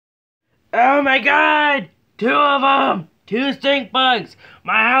Oh my god! Two of them! Two stink bugs!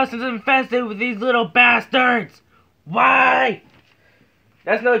 My house is infested with these little bastards! Why?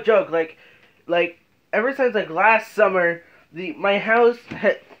 That's no joke. Like ever since like last summer, the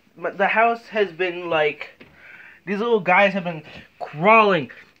house has been like these little guys have been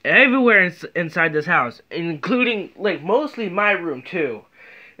crawling everywhere inside this house, including like mostly my room too.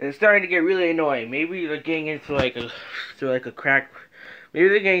 And it's starting to get really annoying. Maybe they're getting into like a crack. Maybe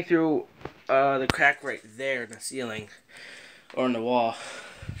they're getting through the crack right there in the ceiling or in the wall.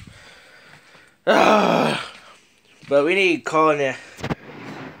 But we need to call in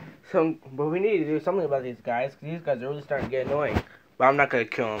but we need to do something about these guys, because these guys are really starting to get annoying. But I'm not gonna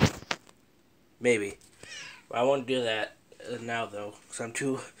kill them. Maybe. But I won't do that now though, because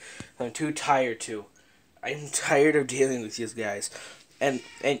I'm too tired to. I'm tired of dealing with these guys, and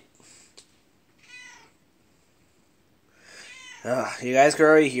you guys can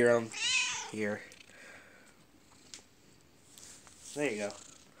already hear them here. There you go.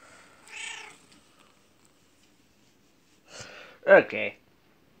 Okay.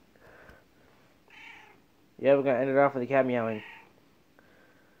 Yeah, we're gonna end it off with the cat meowing.